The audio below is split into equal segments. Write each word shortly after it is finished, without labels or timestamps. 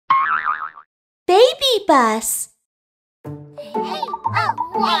BabyBus. Hey, oh,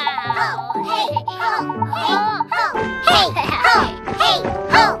 wow. Hey, oh, hey, oh, hey, oh, hey,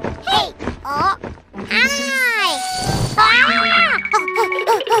 oh, hey, oh, hi.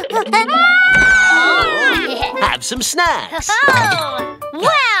 Have some snacks. Oh,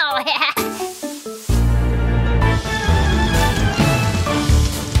 wow.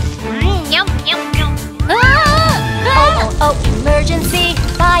 Yum, yum, yum. Oh, emergency!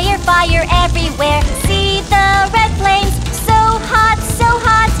 Fire, fire everywhere! See the red flames! So hot, so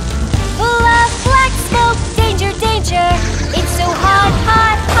hot! Love, black smoke! Danger, danger! It's so hot,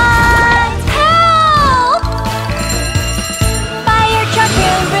 hot, hot! Help! Fire truck,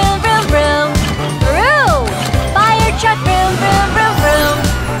 vroom, vroom, vroom, vroom! Vroom! Fire truck, vroom, vroom, vroom, vroom!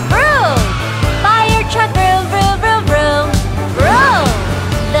 Vroom! Fire truck, vroom, vroom, vroom, vroom! Vroom!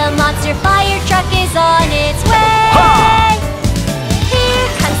 The monster fire truck is on its way!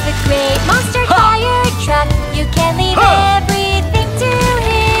 Great monster fire truck, you can leave everything to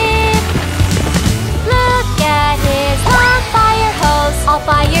him. Look at his long fire hose, all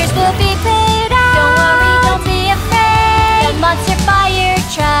fires will be put out. Don't worry, don't be afraid, the monster fire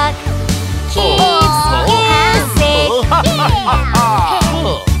truck keeps you safe.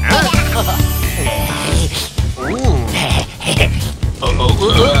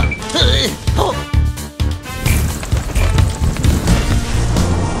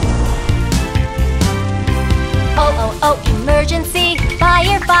 Oh, emergency!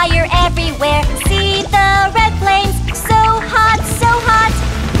 Fire, fire everywhere! See the red flames! So hot, so hot!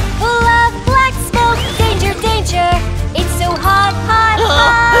 Love, black smoke! Danger, danger! It's so hot, hot,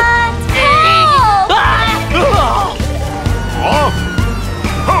 hot! Help!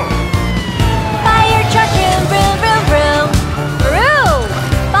 Fire truck, vroom, vroom, vroom, vroom! Vroom!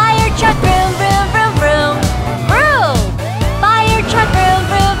 Fire truck, vroom, vroom, vroom, vroom! Vroom! Fire truck, vroom,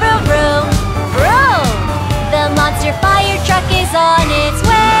 vroom, vroom, vroom! Vroom! The monster fire truck is on its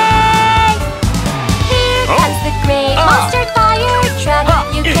way. Here comes the great monster fire truck.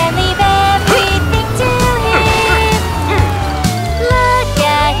 You can leave everything to him. Look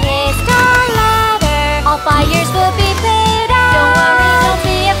at his star ladder. All fires will be put out. Don't worry, don't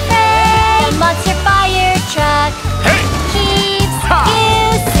be afraid. The monster fire truck keeps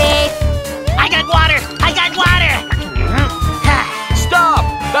you safe. I got water! I got water! Stop!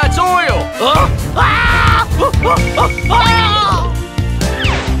 That's oil!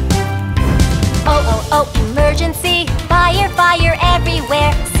 Oh, emergency! Fire, fire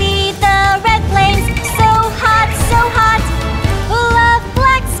everywhere! See the red flames! So hot, so hot! Love,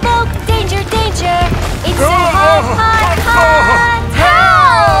 black smoke! Danger, danger! It's so hot, hot, hot!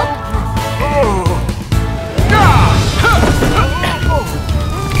 Help!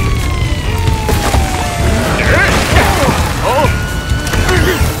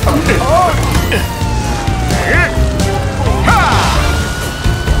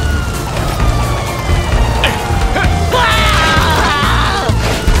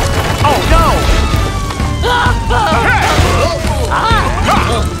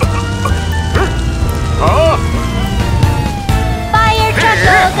 Fire truck,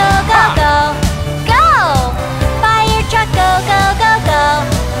 go, go, go, go! Go! Fire truck, go, go, go, go!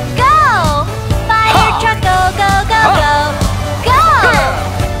 Go! Fire truck, go, go, go, go! Go!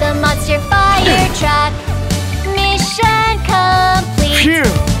 The monster fire truck, mission complete! Phew!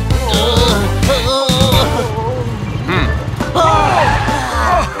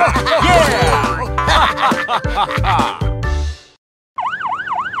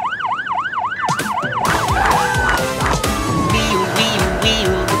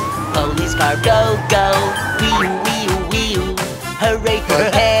 Police car, go, go! Wee-oo, wee-oo, wee-oo! Hooray for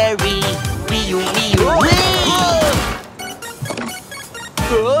Harry! Wee-oo, wee-oo, wee!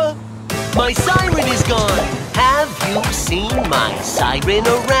 My siren is gone! Have you seen my siren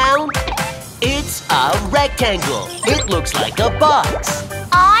around? It's a rectangle. It looks like a box.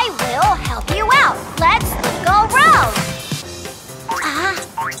 I will help you out. Let's look around.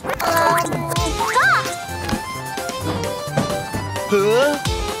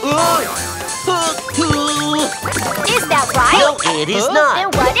 Is that right? No, it is not.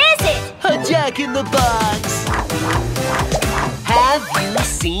 Then what is it? A jack-in-the-box. Have you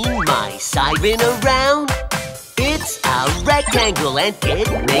seen my siren around? It's a rectangle and it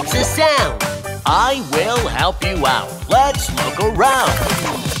makes a sound. I will help you out. Let's look around.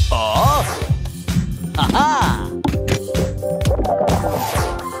 Oh! Ha-ha!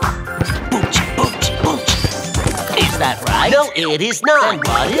 Booch, booch, booch. Is that right? No, it is not. Then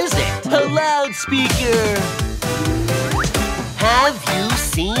what is it? A loudspeaker. Have you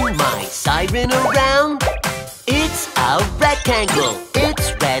seen my siren around? It's a rectangle.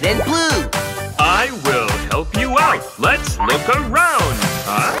 It's red and blue. I will help you out. Let's look around.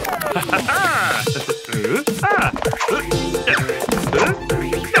 Huh?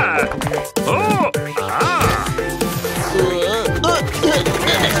 Oh,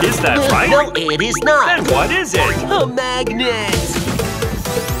 Is that right? No, it is not. Then what is it? A magnet.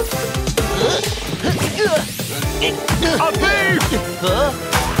 A thief!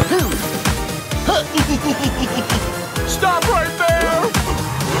 Stop right there!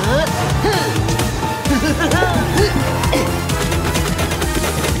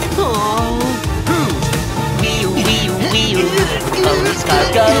 Wee wee wee. Police car,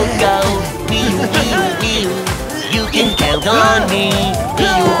 go go. Wee wee wee. You can count on me.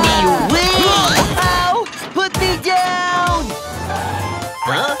 Wee wee wee. Ow! Put me down.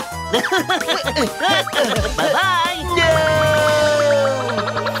 Huh? Bye-bye! No!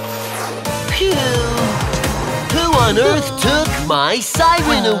 Phew! Who on earth took my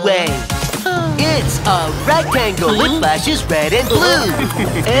siren away? It's a rectangle that flashes red and blue.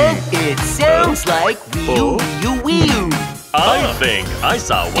 And it sounds like wee-oo-wee-oo. I think I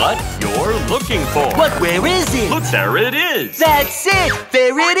saw what you're looking for. But where is it? Look, there it is. That's it!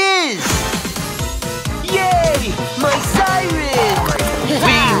 There it is! Yay! My siren!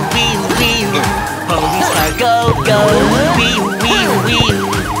 Wee-oo-wee-oo-wee-oo. Police car, go, go! Wee-oo-wee-oo-wee-oo.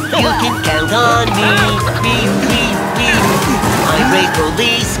 You can count on me! Wee-oo-wee-oo-wee-oo. I'm a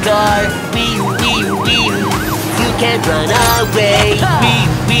police car! Wee-oo-wee-oo-wee-oo. You can't run away!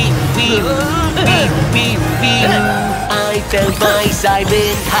 Wee-oo-wee-oo-wee-oo. Wee-oo-wee-oo-wee-oo. I found my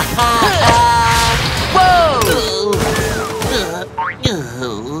siren! Ha-ha-ha! Whoa!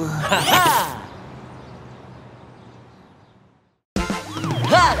 Ha-ha!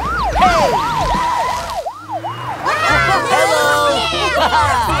 Ha!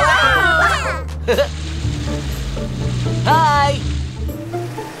 Hey!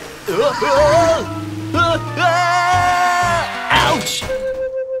 Hello! Hi! Ouch!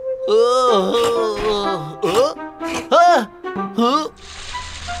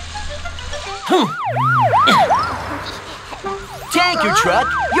 Tanker truck,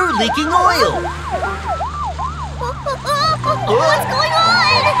 you're leaking oil! What's going on?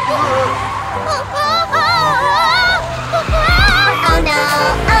 Oh no!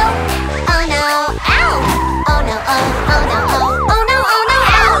 Oh no! Ow! Oh no! Oh no! Oh no! Oh no!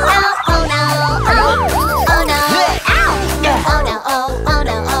 Ow! Oh no! Oh no! Ow! Oh no! Oh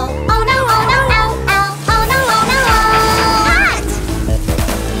no! Oh no! Oh no! Ow! Oh no! Hot!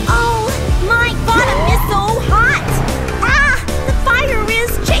 Oh, my bottom is so hot! Ah, the fire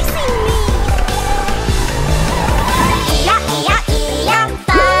is chasing me!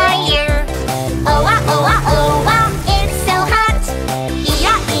 Fire! Oh wow! Oh wow! Oh wow! It's so hot!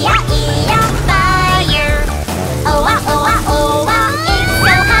 Fire! Oh wow! Oh wow! Oh wow! It's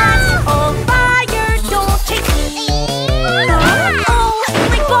so hot! Oh, fire, don't chase me! Oh,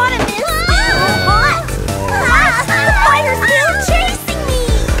 my bottom is still hot! Ah, the fire's still chasing me!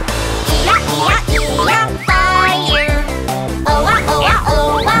 Fire! Oh wow! Oh wow!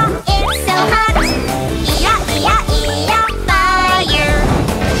 Oh wow! It's so hot! Fire!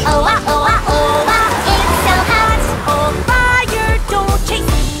 Oh wow! Oh wow! Oh wow! It's so hot! Oh, fire, don't chase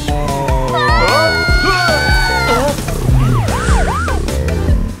me!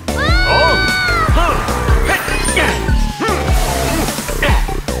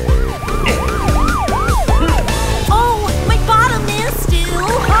 Oh, my bottom is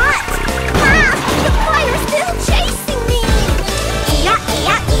still hot! Ah, the fire's still chasing me!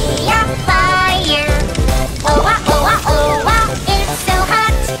 Fire! Oh wow! Oh wow! Oh wow! It's so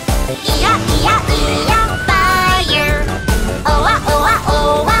hot! Fire! Oh wow! Oh wow!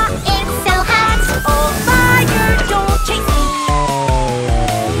 Oh wow! It's so hot! Oh, fire, don't chase me!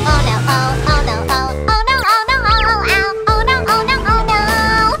 Oh no! Oh no! Oh no! Oh no! Oh no! Oh no!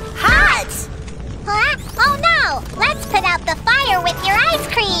 Hot! Huh? Oh no! Let's put out the fire with your ice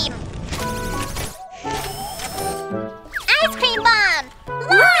cream! Ice cream bomb!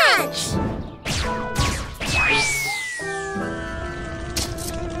 Launch!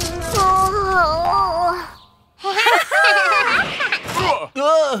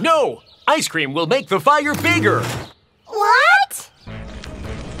 Oh. No! Ice cream will make the fire bigger! What?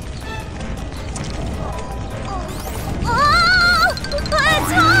 Oh!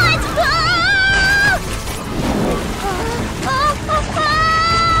 It's hot! Help!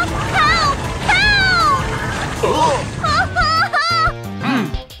 Help!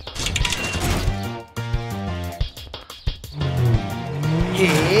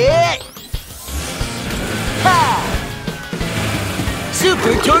 Hit! Ha!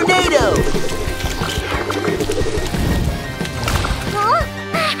 Super tornado!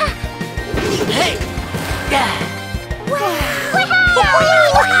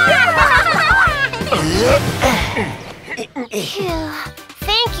 Phew.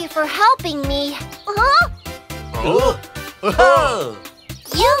 Thank you for helping me. Oh.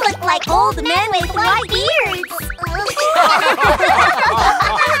 You look like old men with white beards.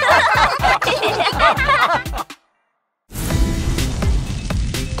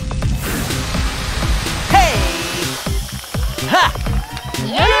 Hey! Ha!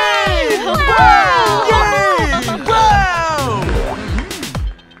 Yay! Wow!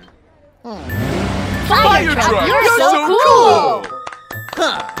 Fire truck, you're so cool!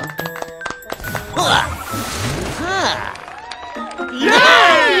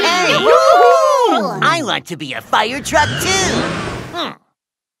 Hey! Woohoo! I want to be a fire truck too.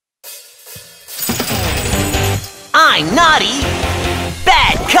 I'm naughty.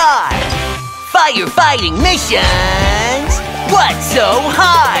 Bad car. Firefighting missions. What's so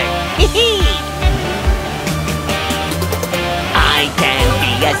hard? I can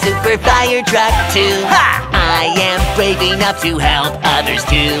be a super fire truck too. Ha! I am brave enough to help others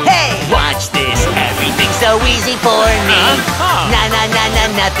too. Hey! Watch this, everything's so easy for me. Na na na na,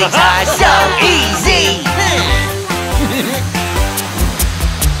 nothing's hard, so easy.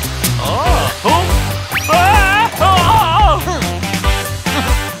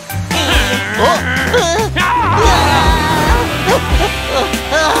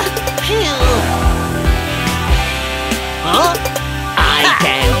 I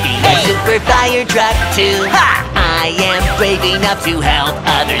can be a super fire truck too. Ha! I am brave enough to help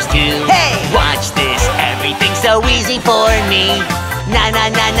others too. Hey! Watch this, everything's so easy for me. Na na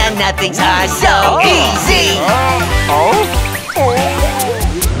na na, nothing's hard, so easy.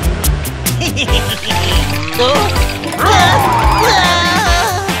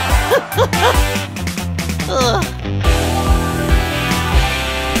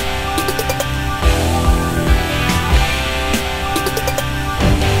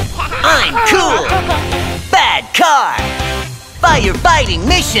 I'm cool! Bad car! Firefighting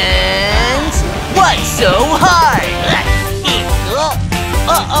missions! What's so hard?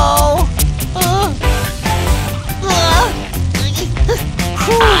 Uh-oh!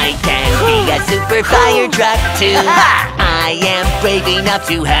 I can be a super fire truck too. I am brave enough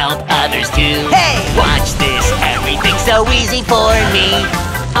to help others too. Hey! Watch this, everything's so easy for me.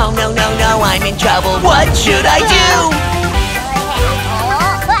 Oh no, no, no, I'm in trouble. What should I do?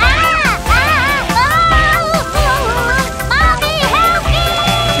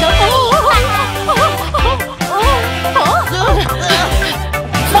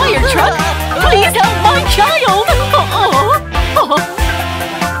 Fire truck, please help my child!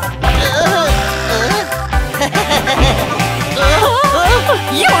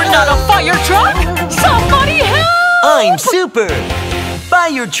 You're not a fire truck! Somebody help! I'm super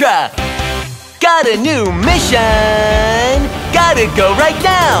fire truck. Got a new mission. Gotta go right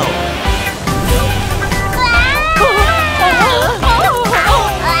now.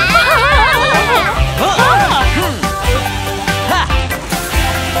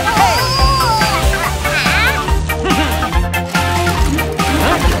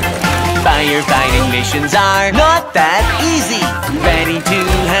 Firefighting missions are not that easy. Ready to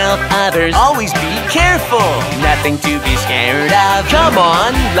help others. Always be careful. Nothing to be scared of. Come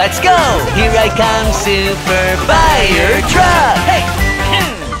on, let's go. Here I come, super fire truck. Hey!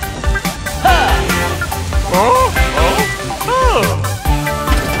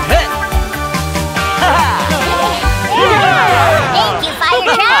 Thank you, fire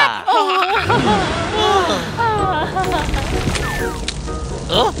truck.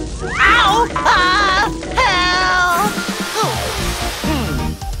 Ow! Help!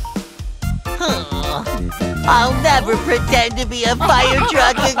 I'll never pretend to be a fire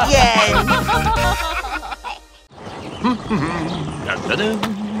truck again. It's an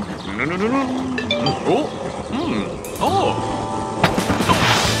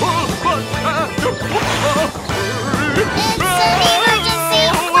emergency.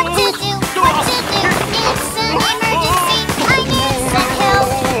 What to do? What to do? It's an emergency. I need some help.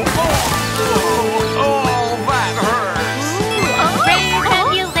 Brave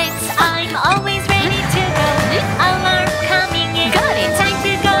ambulance, I'm always ready to go. Alarm coming in. Got it. Time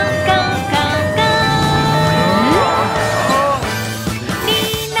to go, go, go, go.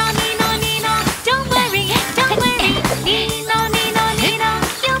 Nino, Nino, Nino, don't worry, don't worry. Nino, Nino,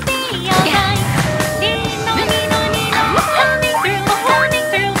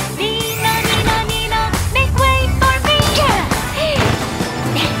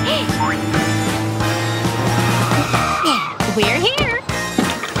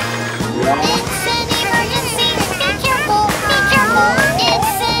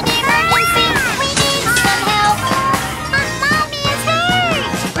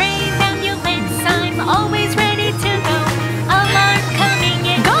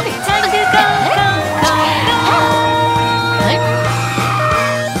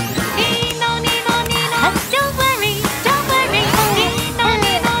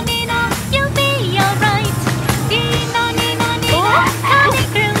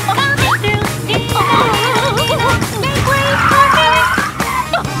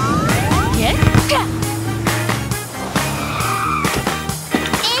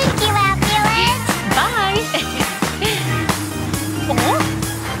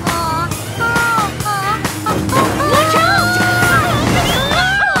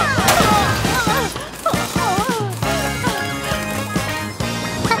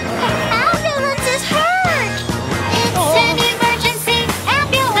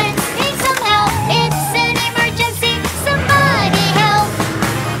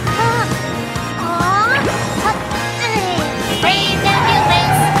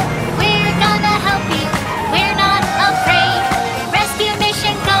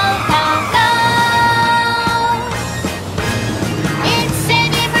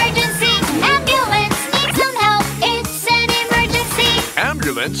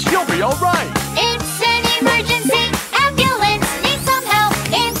 all right. It's an emergency. Ambulance needs some help.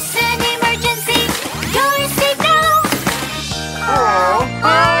 It's an emergency. You're safe now.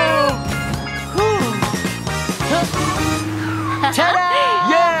 Ta-da!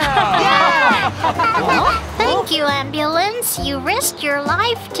 Thank you, ambulance. You risked your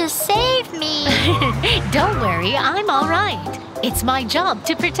life to save me. Don't worry, I'm all right. It's my job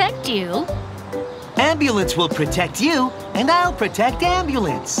to protect you. Ambulance will protect you, and I'll protect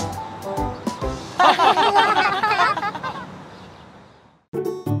Ambulance.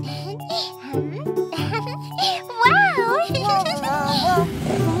 Wow!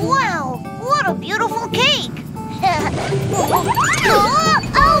 Wow! What a beautiful cake!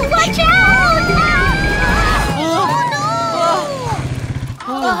 Oh, watch out!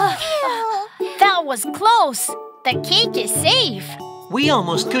 That was close. The cake is safe. We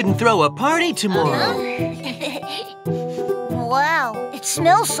almost couldn't throw a party tomorrow. Wow, it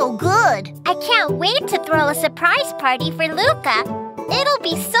smells so good. I can't wait to throw a surprise party for Luca. It'll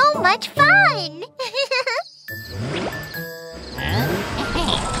be so much fun.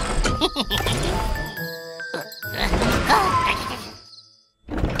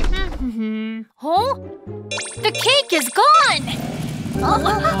 Huh? The cake is gone.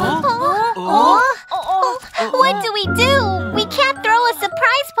 What do we do? We can't throw a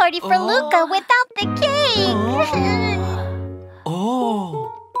surprise party for Luca without the cake.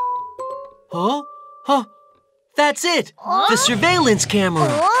 Oh. Huh? Huh? That's it! The surveillance camera!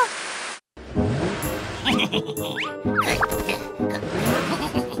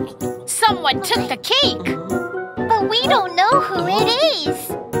 Someone took the cake. But we don't know who it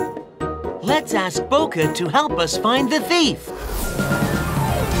is. Let's ask Boca to help us find the thief.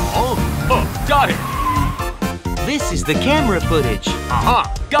 Oh, got it. This is the camera footage. Aha,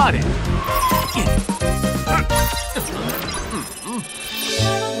 got it.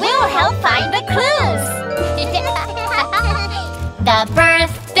 We'll help find the clues. The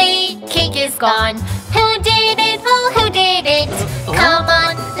birthday cake is gone. Who did it? Oh, who did it? Come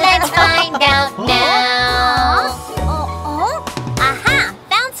on, let's find out now. Aha!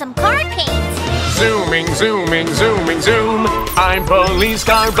 Found some car paint. Zooming, zooming, zooming, zoom. I'm Police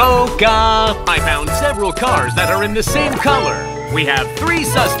Car Boca. I found several cars that are in the same color. We have 3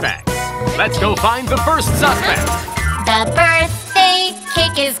 suspects. Let's go find the first suspect. The birthday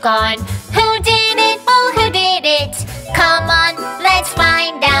cake is gone. Who did it? Oh, who did it? Come on, let's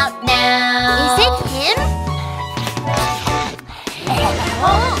find out now. Is it him?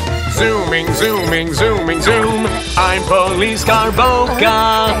 Zooming, zooming, zooming, zoom. I'm Police Car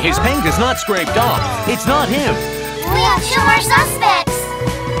Boca. His paint is not scraped off. It's not him. We have 2 more suspects.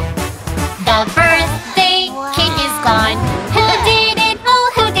 The birthday cake is gone. Who did it?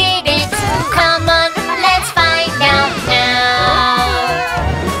 Oh, who did it? Come on, let's find out now.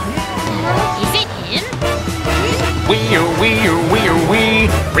 Is it him? Wee-oo, wee-oo, wee-oo, wee.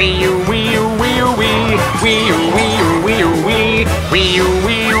 Wee-oo, wee-oo, wee-oo, wee. Wee-oo, wee-oo, wee-oo, wee. Wee-oo,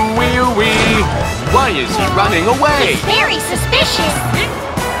 wee-oo, wee-oo, wee. Why is he running away? Very suspicious.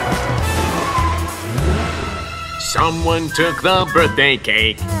 Someone took the birthday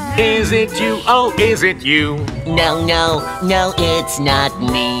cake. Is it you? Oh, is it you? No, it's not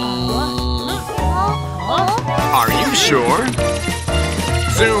me. Are you sure?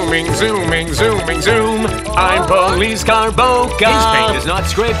 Zooming, zooming, zooming, zoom. I'm Police Car Boca. His paint is not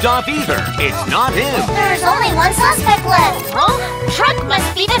scraped off either. It's not him. There's only 1 suspect left. Truck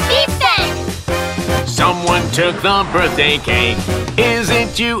must be the thief then. Someone took the birthday cake. Is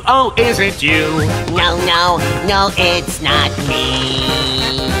it you? Oh, is it you? No, it's not me.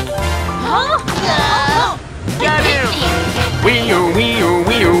 Get him! Wee-oo, wee-oo,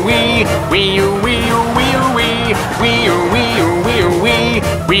 wee-oo, wee. Wee-oo, wee-oo, wee-oo, wee. Wee-oo, wee-oo, wee-oo, wee.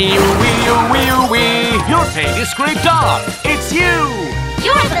 Wee-oo, wee-oo, wee-oo, wee. Your paint is scraped off. It's you.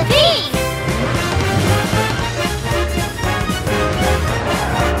 You're the thief.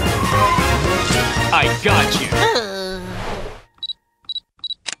 I got you.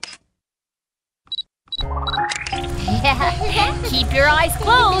 Keep your eyes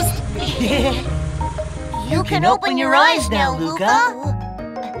closed. You can open your eyes now, Luca.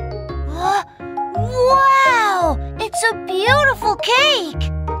 Wow! It's a beautiful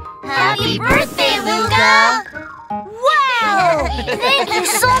cake! Happy birthday, Luca! Wow! Thank you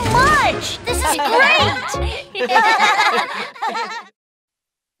so much! This is great!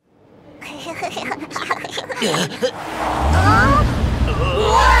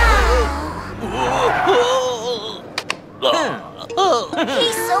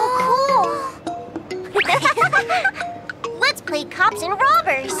 He's so cool! Let's play cops and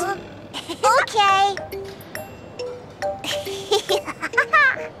robbers! Okay!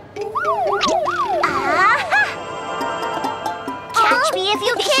 Catch me if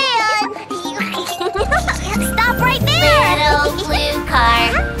you can! Stop right there! Little blue car,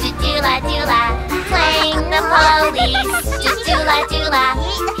 do-do-la-do-la, playing the police, do-do-la-do-la.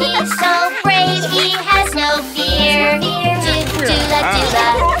 He's so brave, he has no fear. Do-do-la-do-la,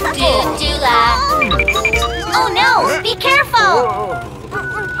 do-do-la. Oh no, be careful!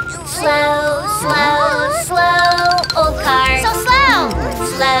 Slow, slow, slow, old car. So slow!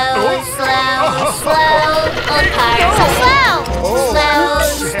 Slow, slow, slow, old car. So slow! Slow,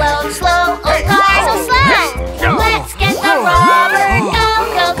 slow, slow, old car. So slow! Let's get the robber, go,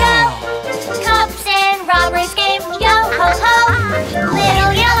 go, go. Cops and robbers game, yo ho ho.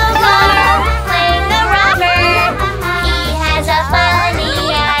 Little yellow car, playing the robber. He has a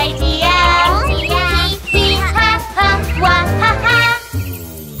funny idea. Hee ha ha, wah ha ha.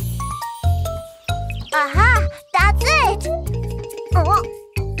 Aha! That's it!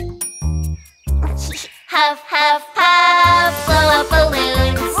 Huff, huff, puff, blow up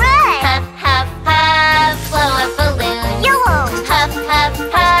balloons. Red! Huff, huff, puff, blow up balloons. Yellow! Huff, huff,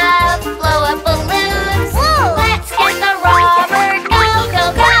 puff, blow up balloons. Blue! Let's get the robber, go,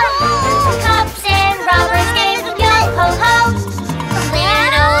 go, go. Cops and robbers game, yo ho ho.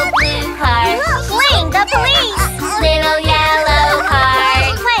 Little blue car, Fling the police! little yellow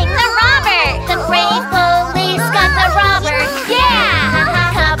car, Playing the robber! the brave police got the robber. Yeah!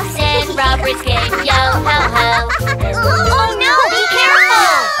 Cops and robbers game, yo ho ho. Oh no! Be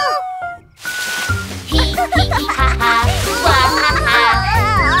careful! Hee hee hee ha ha, wah ha ha.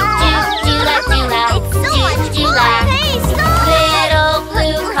 Do la do la, do la. Hey, stop! Little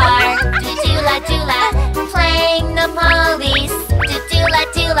blue car, do la, playing the police,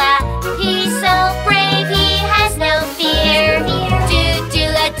 do la. He's so brave, he has no fear. Do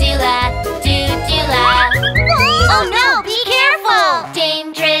la, do la. Oh no, be careful!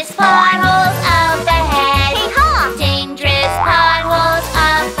 Dangerous potholes up ahead. Hey, hop! Dangerous potholes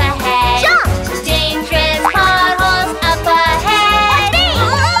up ahead. Jump! Dangerous potholes up ahead.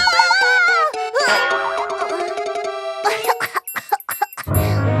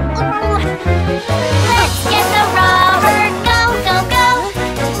 Let's get the robber, go, go, go.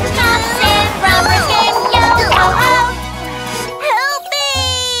 Cops and robbers game, yo ho ho. Help me!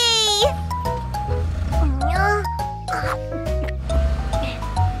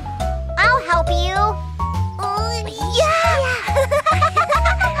 I'll help you. Yeah!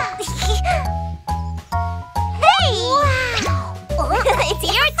 Hey! Wow! It's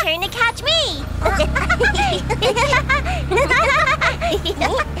your turn to catch me.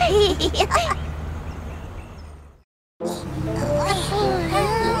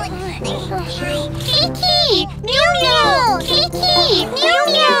 Kiki! Mew mew! Kiki! Mew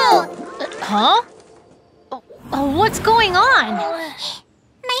mew! Huh? What's going on?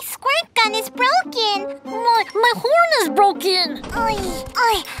 My squirt gun is broken. My horn is broken.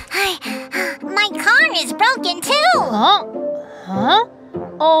 My car is broken too. Huh? Huh?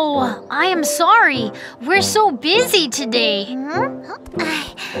 Oh, I am sorry. We're so busy today.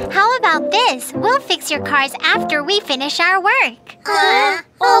 How about this? We'll fix your cars after we finish our work.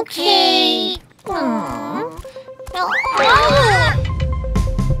 Okay.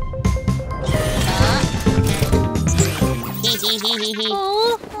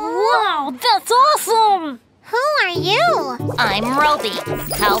 Oh, wow, that's awesome! Who are you? I'm Roby.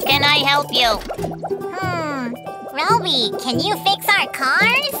 How can I help you? Roby, can you fix our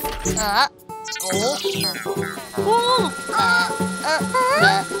cars?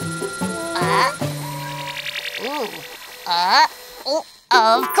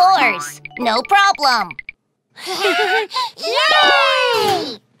 Of course. No problem.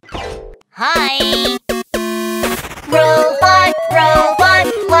 Yay! Hi. Robot, robot,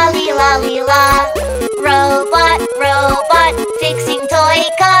 lolly, lolly, la. Robot, robot, fixing toy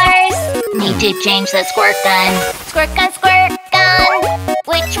cars. Need to change the squirt gun. Squirt gun, squirt gun.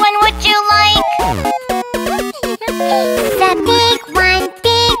 Which one would you like? The big one,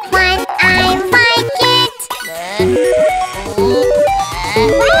 I like it.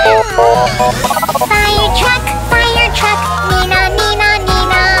 Fire truck, Nina, Nina,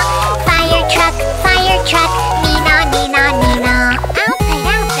 Nina. Fire truck, Nina, Nina, Nina. I'll put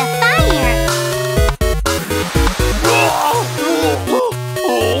out the fire.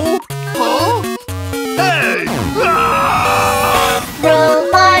 Hey!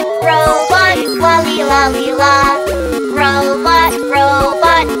 Robot, robot, lolly, lolly, la. Robot,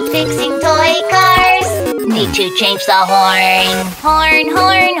 robot, fixing toy cars. Need to change the horn. Horn,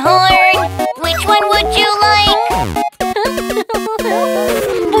 horn, horn. Which one would you like?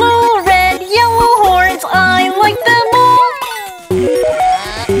 Blue, red, yellow horns, I like them all.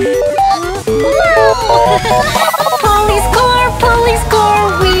 Police car,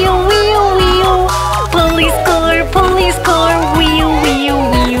 wheel, wheel, wheel. Police car, wheel, wheel,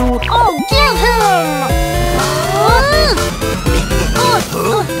 wheel. Oh, get him!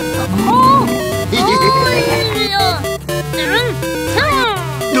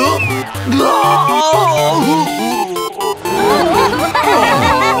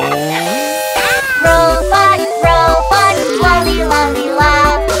 Robot, robot, lolly, lolly,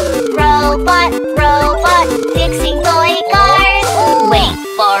 love. Robot, robot, fixing toy cars. Wait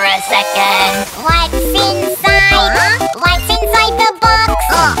for a second. What's inside? What's inside the box?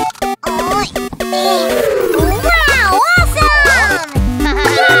 Wow, awesome!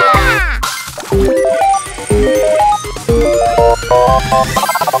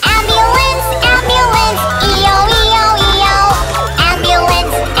 Ambulance, ambulance, EO, EO, EO.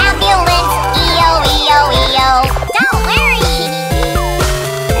 Ambulance, ambulance, EO, EO, EO. Don't worry.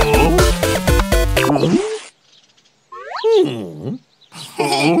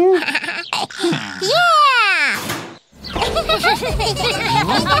 Yeah!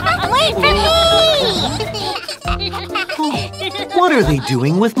 Wait for me! What are they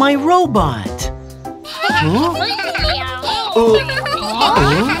doing with my robot? Huh?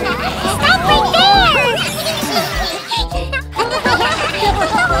 Stop right there!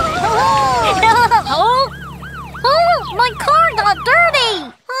 Oh, my car got dirty.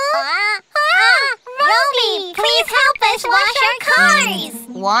 Roby, please help us wash our cars!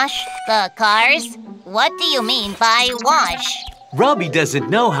 Wash the cars? What do you mean by wash? Robbie doesn't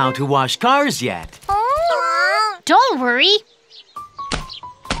know how to wash cars yet. Don't worry.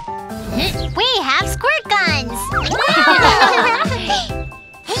 We have squirt guns!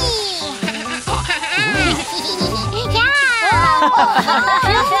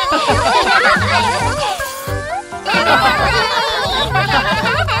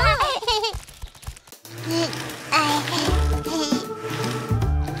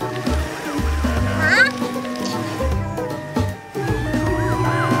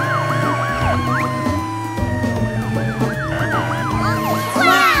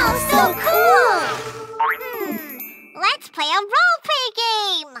 Wow, so cool! Let's play a role-play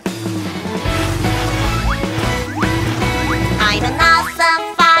game! I'm an awesome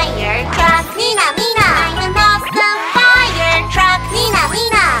fire truck, Nina, Nina! I'm an awesome fire truck, Nina,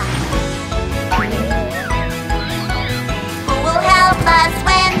 Nina! Who will help us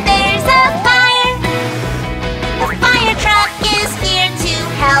when there's a fire? The fire truck is here to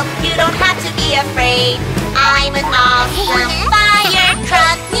help, you don't have to be afraid. I'm an awesome fire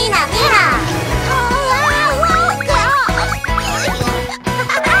truck, Nina, Nina!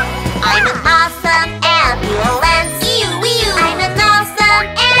 I'm an awesome ambulance, ew, ew. I'm an awesome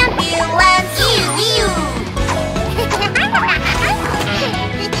ambulance, ew, ew.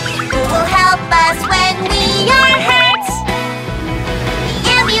 Who will help us when we are hurt? The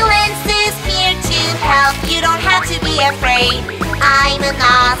ambulance is here to help, you don't have to be afraid. I'm an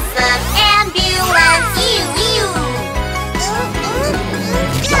awesome ambulance, ew, ew.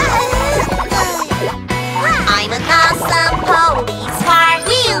 I'm an awesome police car,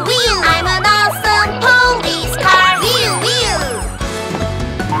 wheel, wheel. I'm an awesome police car, wheel, wheel.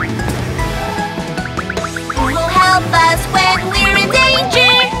 Who will help us when we're in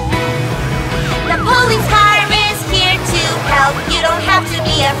danger? The police car is here to help, you don't have to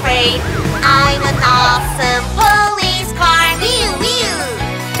be afraid. I'm an awesome police car, wheel, wheel.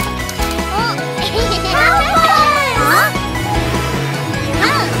 Help us!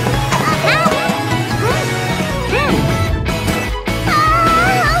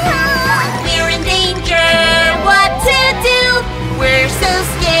 We're in danger, what to do? We're so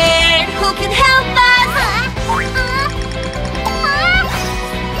scared, who can help us?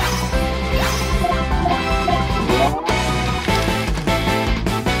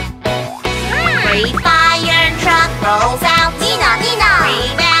 Brave fire truck rolls out, Nina, Nina!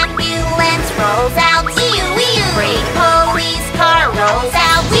 Brave ambulance rolls out, ew, ew! Brave police car rolls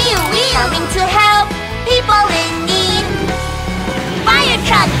out, ew, ew! Coming to help people in need. Fire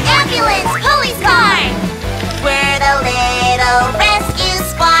truck, ambulance, police car! We're the little rescue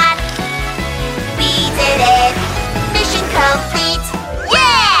squad. We did it! Mission complete!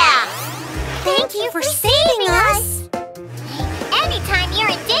 Yeah! Thank you for saving us! Anytime you're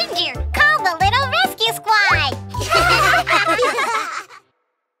in danger, call the little rescue squad!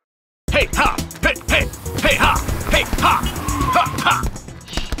 Hey ha! Hey hey! Hey ha! Hey ha! Ha ha!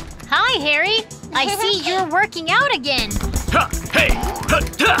 Hi, Harry. I see you're working out again. Ha! Hey! Ha!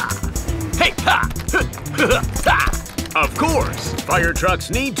 Ha! Hey ha! Ha! Ha! Ha! Of course, fire trucks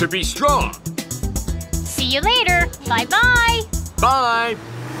need to be strong. See you later. Bye-bye. Bye!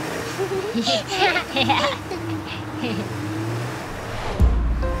 Look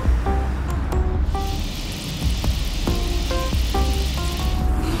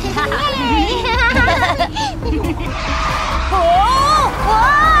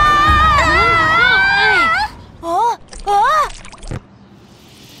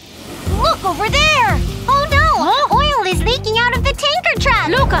over there! Oh no! Oil is leaking out of the tanker truck!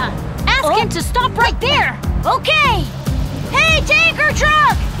 Luca, ask him to stop right there. Okay! Hey, tanker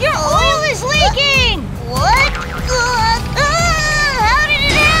truck! Your oil is leaking! What? How did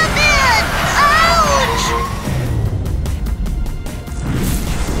it happen? Ouch!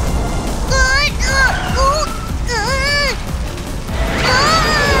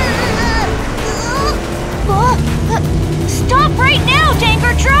 Stop right now,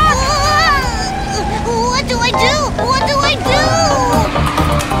 tanker truck! What do I do? What do I do?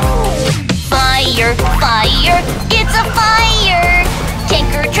 Fire, fire, it's a fire!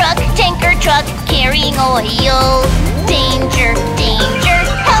 Tanker truck, carrying oil. Danger, danger,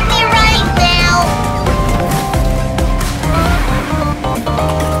 help me right now!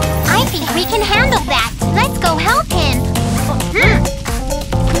 I think we can handle that. Let's go help him.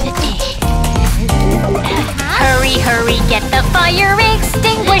 Hurry, hurry, get the fire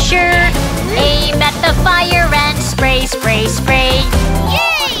extinguisher. Aim at the fire and spray, spray, spray.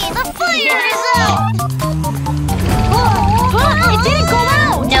 Yay! The fire is out! It didn't go out.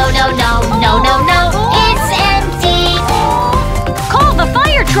 No, it's empty! Call the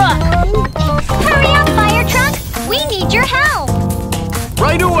fire truck. Hurry up, fire truck! We need your help!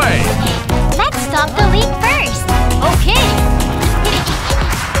 Right away! Let's stop the leak first! Okay.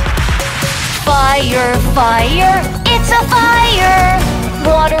 Fire, fire, it's a fire!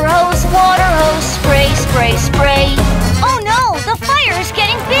 Water hose, spray, spray, spray! Oh no! The fire is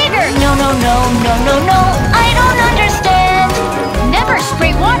getting bigger! No, I don't understand! Never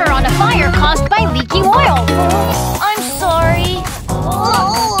spray water on a fire caused by leaking oil. I'm sorry.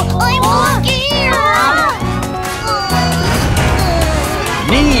 Oh, I'm scared!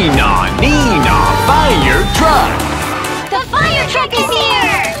 Nina, fire truck! The fire truck is here!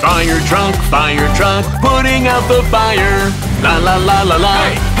 Fire truck, putting out the fire. La la la la la,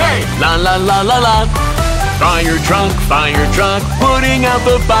 hey, la la la la la. Fire truck, putting out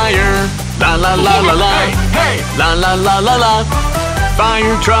the fire. La la la la la, hey, la la la la la.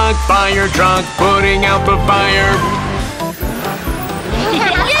 Fire truck, putting out the fire.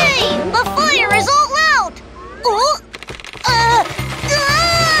 Yay! The fire is all out!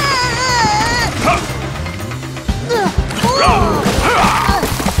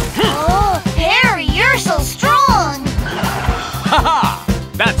 Harry, you're so strong! Haha!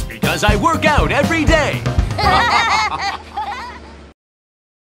 That's because I work out every day.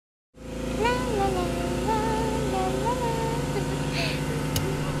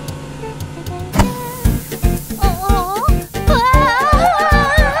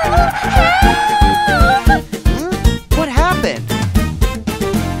 What happened?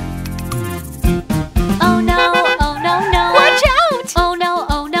 Oh no, no. Watch out! Oh no.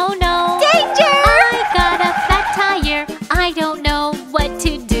 Danger! I got a flat tire. I don't know what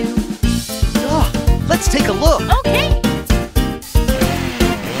to do. Oh, let's take a look. Okay.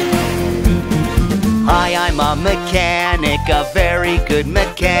 Hi, I'm a mechanic, a very good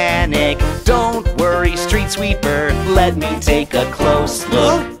mechanic. Don't worry, street sweeper, let me take a close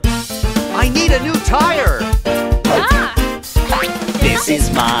look. I need a new tire. Ah. This is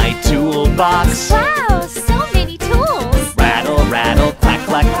my toolbox. Wow, so many tools. Rattle, rattle, clack,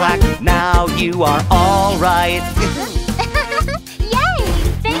 clack, clack. Now you are all right. Yay!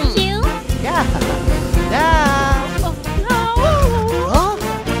 Thank you. Yeah. Yeah. Oh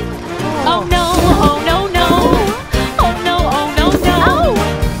Huh? no, oh no.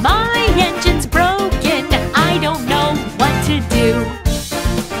 My engine's broken. I don't know what to do.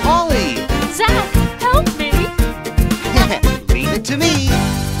 Ollie, Zach, help me. leave it to me.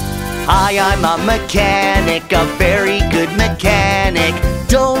 Hi, I'm a mechanic, a very good mechanic.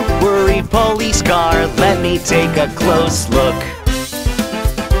 Don't worry, police car, let me take a close look.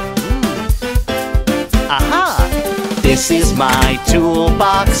 Aha! This is my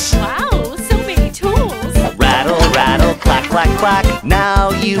toolbox. Wow, so many tools. Rattle, rattle, clack, clack, clack.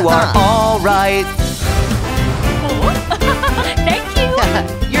 Now you are all right. Thank you.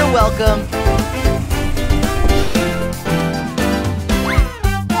 You're welcome.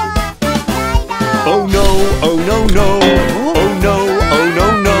 Oh no, oh no, no.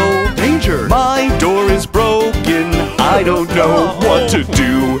 Oh no, danger. My door is broken. I don't know what to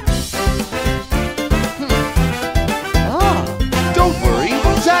do. Don't worry,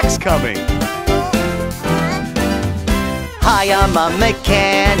 Zach's coming. Hi, Hi, I'm a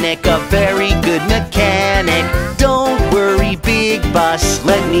mechanic, a very good mechanic. Don't worry, Big Bus,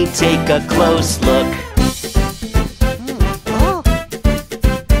 let me take a close look.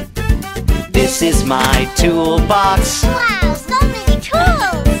 This is my toolbox. Wow, so many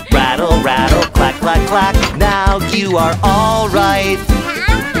tools! Rattle, rattle, clack, clack, clack. Now you are all right.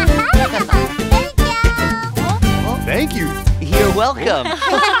 Thank you! Thank you. You're welcome.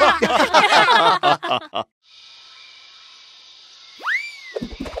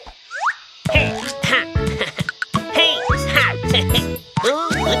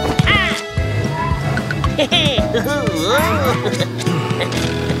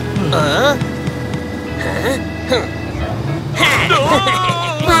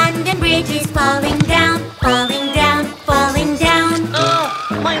 London Bridge is falling down, falling down, falling down.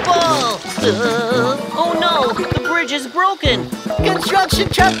 My ball! Oh no, the bridge is broken. Construction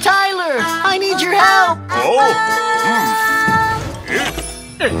truck Tyler, I need your help.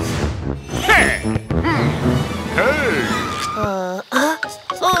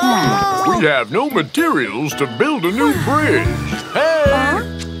 We have no materials to build a new bridge.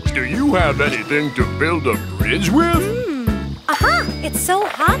 Hey! Do you have anything to build a bridge with? Aha! It's so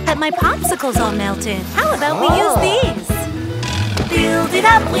hot that my popsicle's all melted. How about we use these? Build it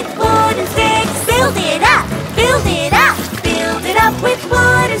up with wood and sticks. Build it up, build it up, build it up with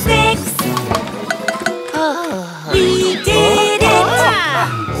wood and sticks. We did it!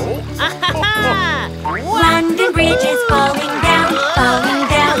 London Bridge is falling down, falling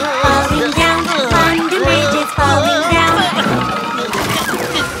down, falling down. London Bridge is falling down.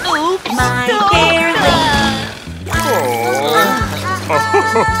 My fair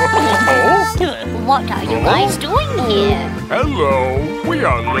What are you guys doing here? Hello. We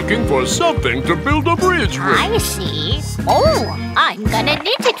are looking for something to build a bridge with. I see. Oh, I'm gonna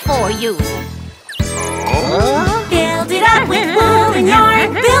knit it for you. Build it up with wool and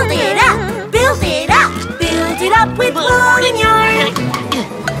yarn. Build it up, build it up, build it up with wool and yarn.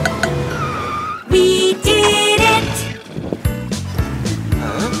 We did it!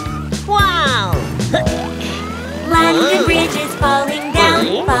 Wow! London Bridge is falling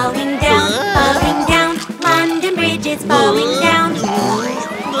down, falling down, falling down. London Bridge is falling down.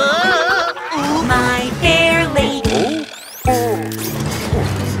 My fair lady.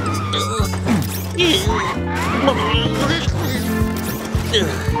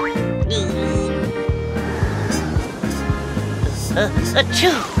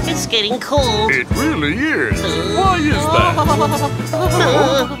 Achoo! It's getting cold. It really is. Why is that?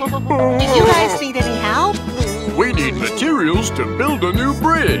 Do you guys need any help? We need materials to build a new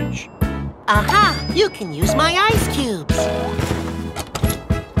bridge. Aha! You can use my ice cubes.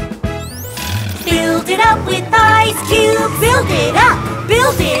 Build it up with ice cubes. Build it up,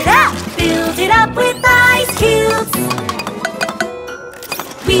 build it up, build it up with ice cubes.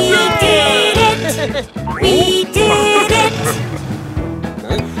 We did it! We did it!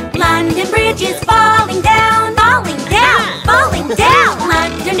 London Bridge is falling down, falling down, falling down.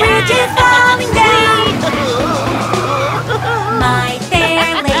 London Bridge is falling down. My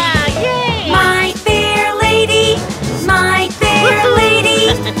fair lady, my fair lady, my fair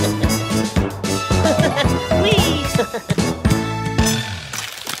lady.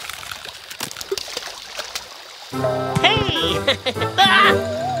 Hey! Ah!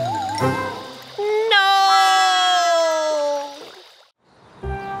 No!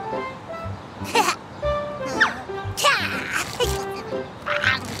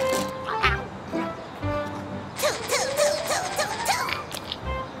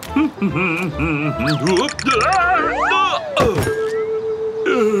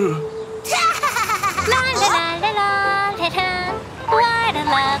 La la la la la la la. What a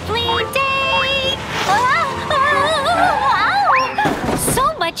lovely day! So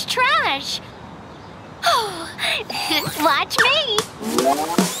much trash! Watch me!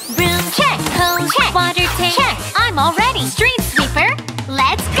 Broom check, hose check, water tank check. I'm all ready. Street sweeper,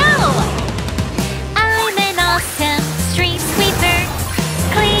 let's go! I'm an awesome street sweeper,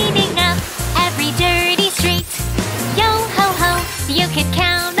 cleaning up every dirty street. Yo ho ho, you can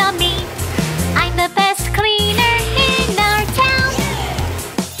count on me. I'm the best cleaner in our town.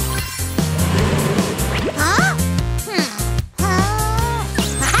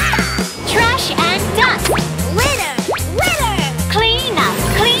 Trash and dust. Winner, winner. Clean up,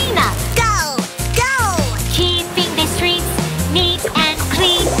 clean up. Go, go. Keeping the streets neat and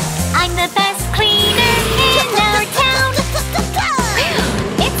clean. I'm the best cleaner in our town.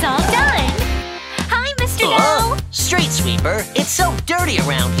 It's all done. Hi, Mr. No. Street sweeper, it's so dirty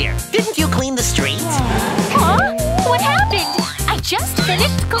around here. Didn't you clean the streets? Huh? What happened? I just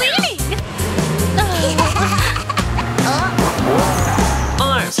finished cleaning.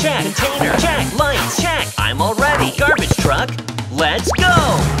 check. Container, check. Lights, check. I'm all ready. Garbage truck, let's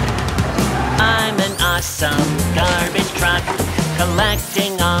go. I'm an awesome garbage truck,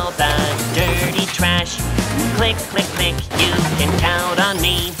 collecting all the dirty trash. Click, click, click, you can count on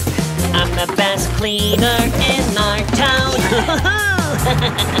me. I'm the best cleaner in our town.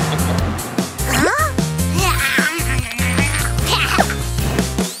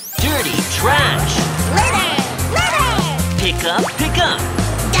 Dirty trash. Litter, litter. Pick up, pick up.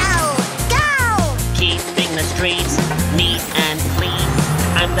 Go, go. Keeping the streets neat and clean.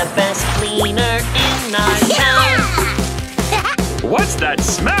 I'm the best cleaner in our town. What's that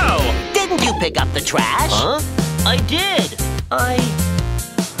smell? Didn't you pick up the trash? Huh? I did.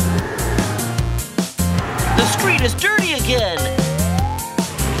 The street is dirty again.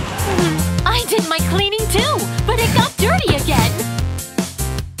 I did my cleaning too, but it got dirty again.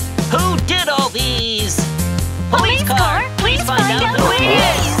 Who did all these? Police car, please find out who it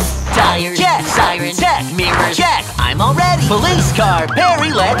is. Tires, check. Sirens, check. Mirrors, check. I'm all ready. Police car,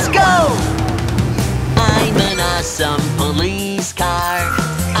 Perry, let's go. I'm an awesome police car.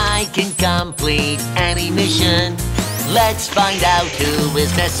 I can complete any mission. Let's find out who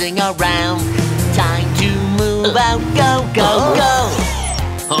is messing around. Time to move out. Go, go, go.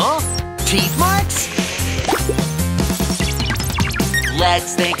 Huh? Teeth marks?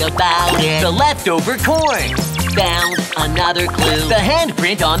 Let's think about it. The leftover corn. Found another clue. The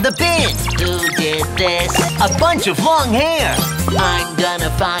handprint on the bin. Who did this? A bunch of long hair. I'm gonna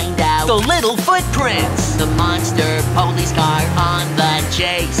find out the little footprints. The monster police car on the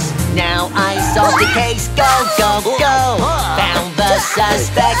chase. Now I solved the case. Go, go, go. Found the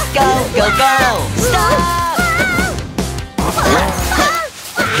suspect. Go, go, go. Stop!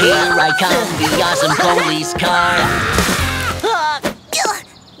 Here I come, the awesome police car.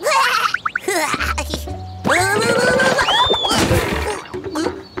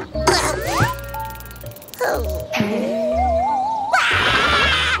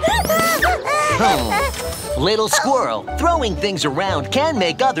 Little squirrel, throwing things around can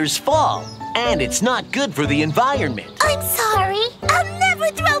make others fall. And it's not good for the environment. I'm sorry. I'll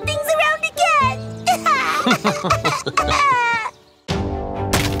never throw things around again.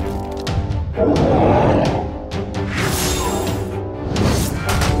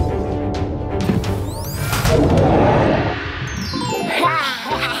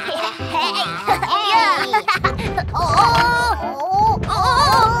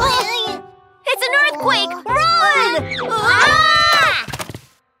 It's an earthquake! Run!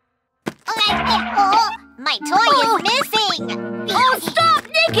 My toy is missing. Oh, stop,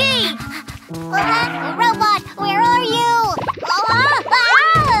 Nikki! Robot, where are you?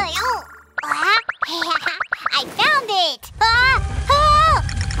 I found it.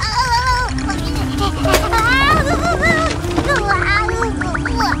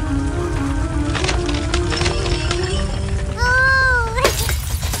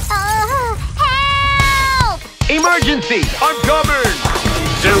 Help! Emergency! I'm coming!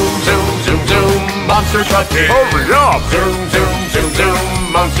 Zoom, zoom, zoom, zoom, monster trucking! Hurry up! Zoom, zoom, zoom,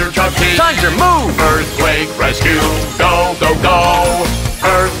 zoom, monster trucking! Time to move! Earthquake rescue! Go, go, go!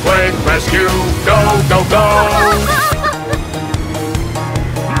 Earthquake rescue! Go, go, go!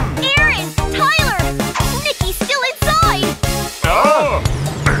 Aaron! Tyler! Nikki's still inside! Oh!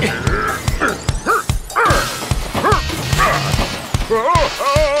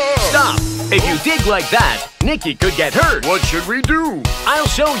 Stop! If you dig like that, Nikki could get hurt. What should we do? I'll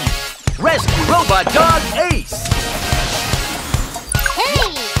show you. Rescue Robot Dog Ace.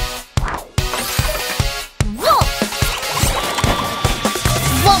 Hey! Woof!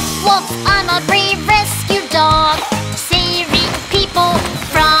 Woof, woof, I'm a brave rescue dog, saving people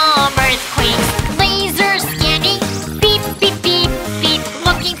from earthquakes. Laser scanning, beep, beep, beep, beep,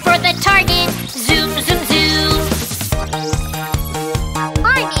 looking for the target. Zoom, zoom, zoom.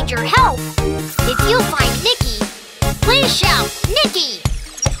 I need your help. If you find Nikki, please shout, Nikki!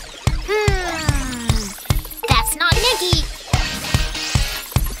 That's not Nikki.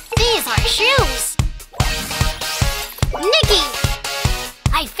 These are shoes. Nikki!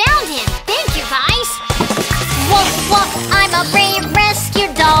 I found him! Thank you, guys!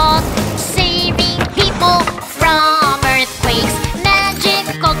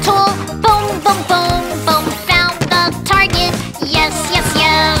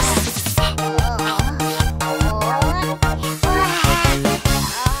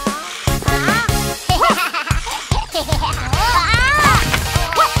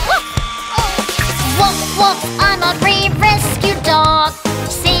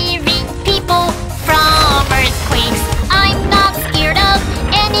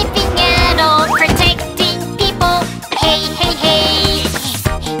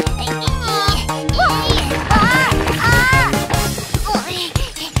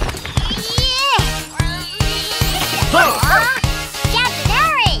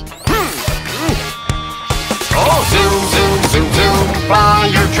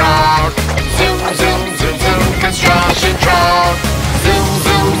 fire truck. Zoom, zoom, zoom, zoom, construction truck. Zoom,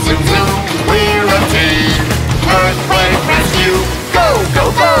 zoom, zoom, zoom, we're a team. Earthquake rescue, go, go,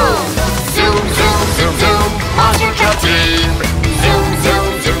 go. Zoom, zoom, zoom, zoom, monster truck team. Zoom, zoom,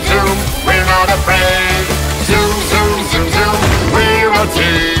 zoom, zoom, we're not afraid. Zoom, zoom, zoom, zoom, we're a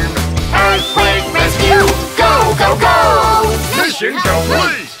team. Earthquake rescue, go, go, go. Mission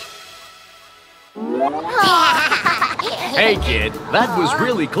complete. Hey kid, that was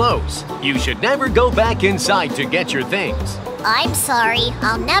really close. You should never go back inside to get your things. I'm sorry.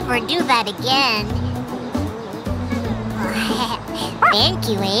 I'll never do that again. Thank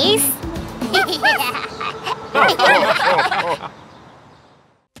you, Ace.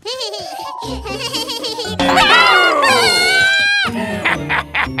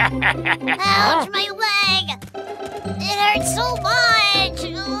 Ouch, my leg! It hurts so much!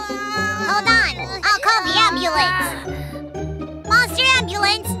 Hold on, I'll call the ambulance. Monster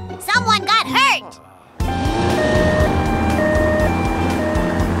ambulance! Someone got hurt!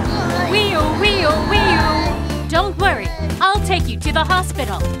 Wee-oo, wee-oo, wee-oo. Don't worry, I'll take you to the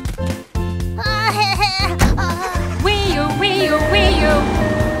hospital. Wee-oo, wee-oo, wee-oo.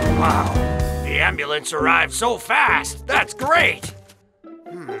 Wow, the ambulance arrived so fast. That's great.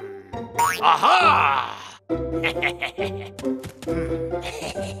 Aha!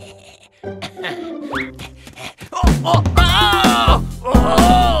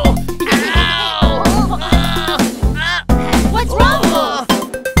 What's wrong?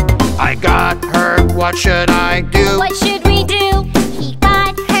 I got hurt. What should I do? What should we do? He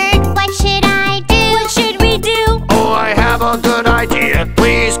got hurt, what should I do? What should we do? Oh, I have a good idea.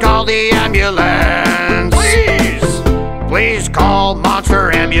 Please call the ambulance. Please! Please call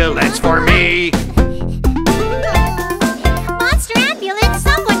Monster Ambulance for me. Monster ambulance,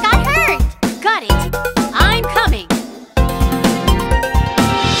 someone got hurt! Got it. I'm coming.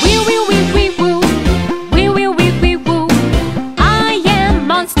 Wee wee wee wee woo. Wee wee wee wee woo. I am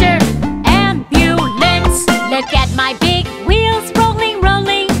Monster Ambulance. Look at my big wheels rolling,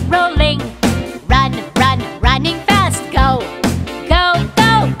 rolling, rolling. Run, run, running fast. Go, go,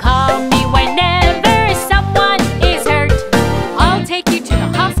 go. Call me whenever someone is hurt. I'll take you to the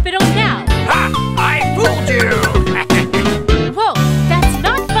hospital now. Ha! I fooled you! Whoa, that's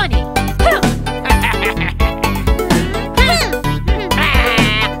not funny.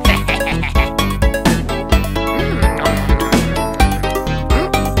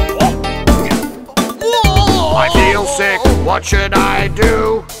 I feel sick, what should I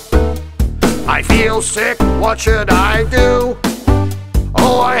do? I feel sick, what should I do?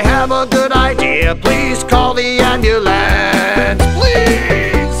 Oh, I have a good idea. Please call the ambulance.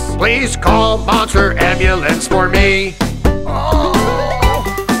 Please! Please call Monster Ambulance for me.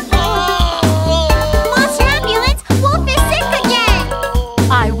 Monster ambulance, Wolf is sick again!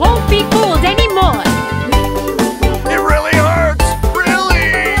 I won't be fooled anymore. It really hurts!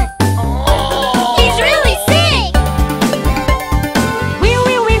 Really! He's really sick! Wee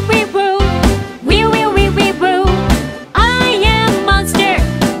wee wee wee woo. Wee wee wee wee woo. I am Monster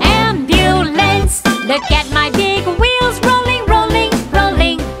Ambulance. Look at my big wheels rolling, rolling,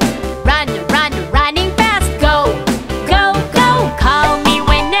 rolling. Run, run, running fast. Go, go, go. Call me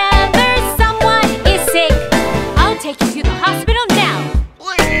whenever someone is sick. I'll take you to the hospital now.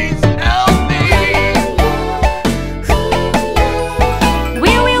 Please help me!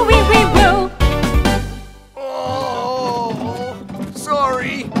 Wee wee wee wee woo. Oh,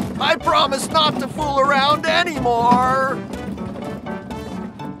 sorry. I promise not to fool around anymore.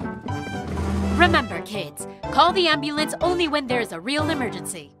 Remember, kids, call the ambulance only when there's a real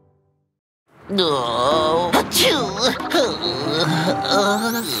emergency. Oh.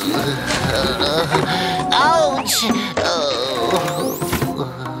 Ouch!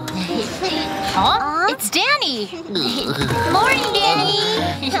 Huh? It's Danny. Morning, Danny!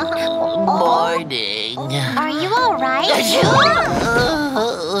 Morning. Are you alright?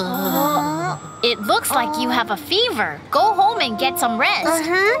 It looks like you have a fever. Go home and get some rest.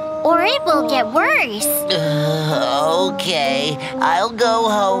 Or it will get worse. Okay, I'll go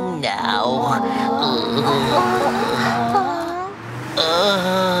home now.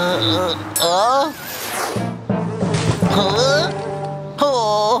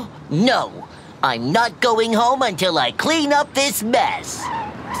 Oh, no. I'm not going home until I clean up this mess.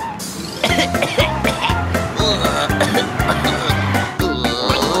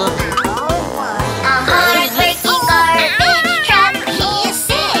 Hard-working garbage truck, he is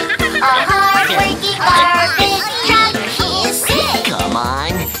sick. A hard-working garbage truck, he is sick. Come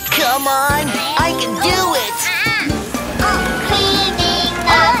on, come on. I can do it. Cleaning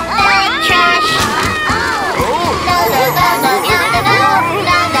up the trash. La la la la la la la.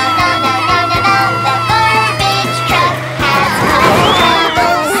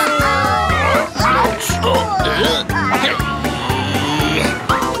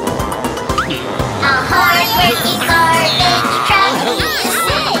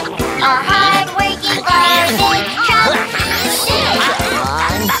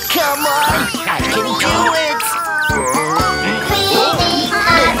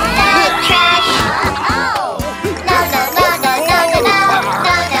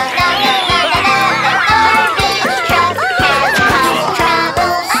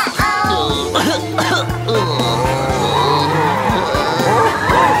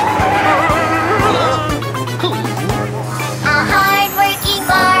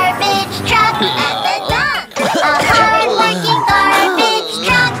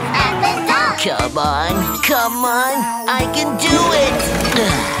 Come on, I can do it!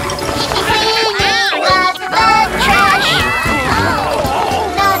 Clean up the trash. No,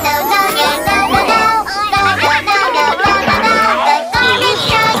 no, no, no, no, no, no. No, no, no, no, no, no, no. The garbage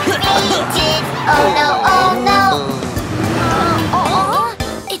truck needs it. Oh no, oh no.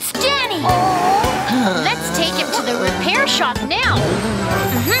 It's Danny! Let's take him to the repair shop now.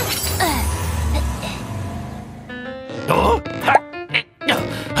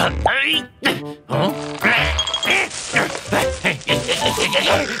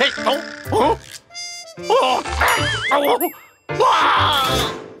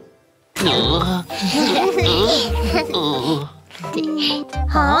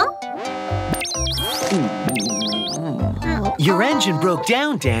 Huh? Your engine broke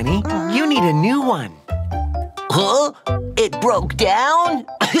down, Danny. You need a new one. Huh? It broke down?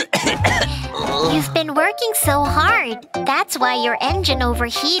 You've been working so hard. That's why your engine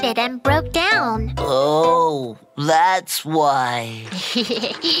overheated and broke down. Oh, that's why.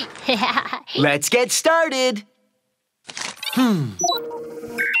 Let's get started.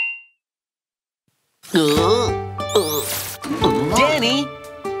 Danny,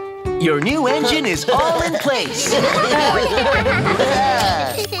 your new engine is all in place.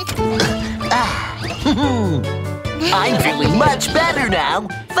 I'm feeling much better now.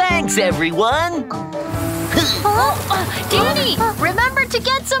 Thanks, everyone. Danny, remember to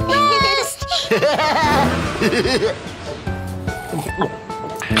get some rest.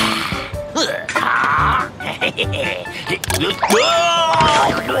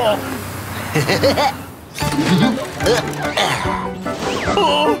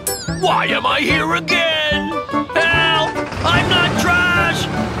 Why am I here again? Help! I'm not trash!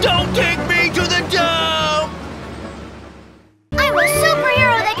 Don't take me to the dump! I'm a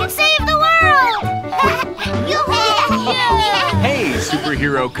superhero that can save the world! Hey,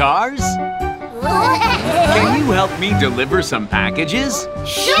 superhero cars! Can you help me deliver some packages?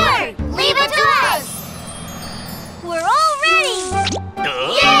 Sure! Leave it to us! We're all ready!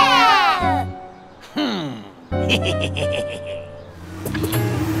 Yeah!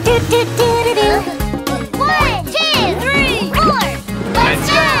 Do, do, do, do, do. 1, 2, 3, 4! Let's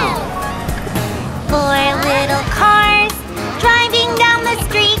go! 4 little cars driving down the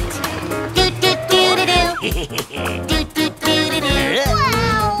street. Do, do, do, do, do. Do, do, do, do, do.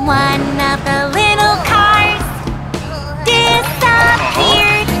 One of the little cars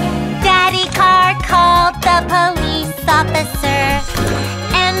disappeared. Daddy car called the police officer,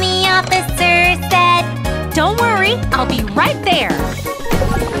 and the officer said, Don't worry, I'll be right there.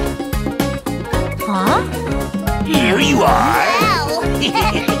 Huh? Here you are!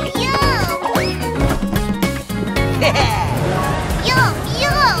 Yum,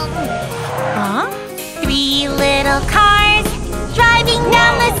 yum! Huh? 3 little cars driving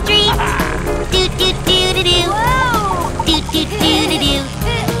down the street. Do, do, do, do, do. Do, do, do, do, do.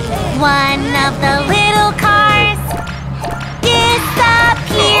 One of the little cars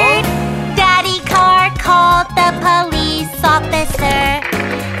disappeared. Daddy car called the police officer,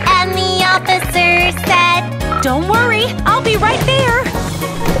 and the officer said, Don't worry, I'll be right there.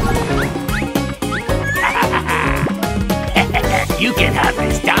 You can have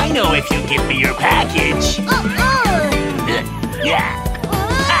this dino if you give me your package. Yeah.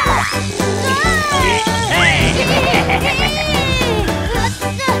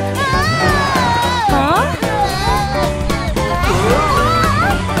 Huh?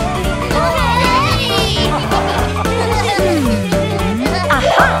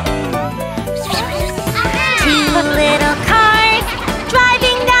 Aha! 2 little cars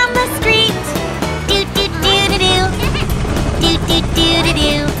driving down the street. Do, do, do, do, do. Do, do, do, do,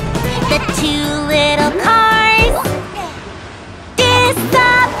 do. The 2 little cars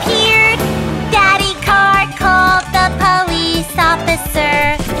disappeared. Daddy car called the police officer,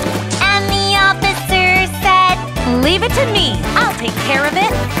 and the officer said, Leave it to me. I'll take care of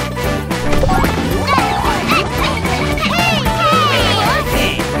it.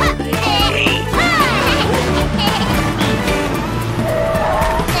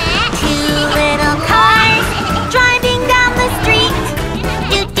 Two little cars driving down the street.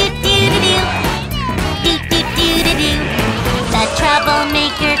 Do, do, do, do, do. Do, do, do, do, do. The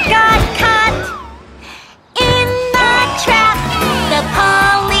troublemaker got caught in the trap. The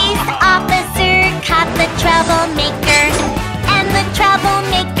police officer caught the troublemaker, and the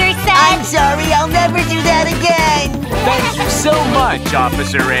troublemaker said, I'm sorry, I'll never do that again. Thank you so much,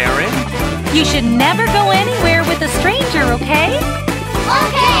 Officer Aaron. You should never go anywhere with a stranger, okay?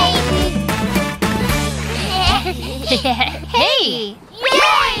 okay. Hey!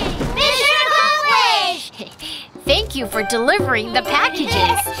 Yay! Mission accomplished! Thank you for delivering the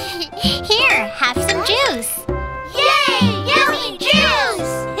packages. Here, have some juice.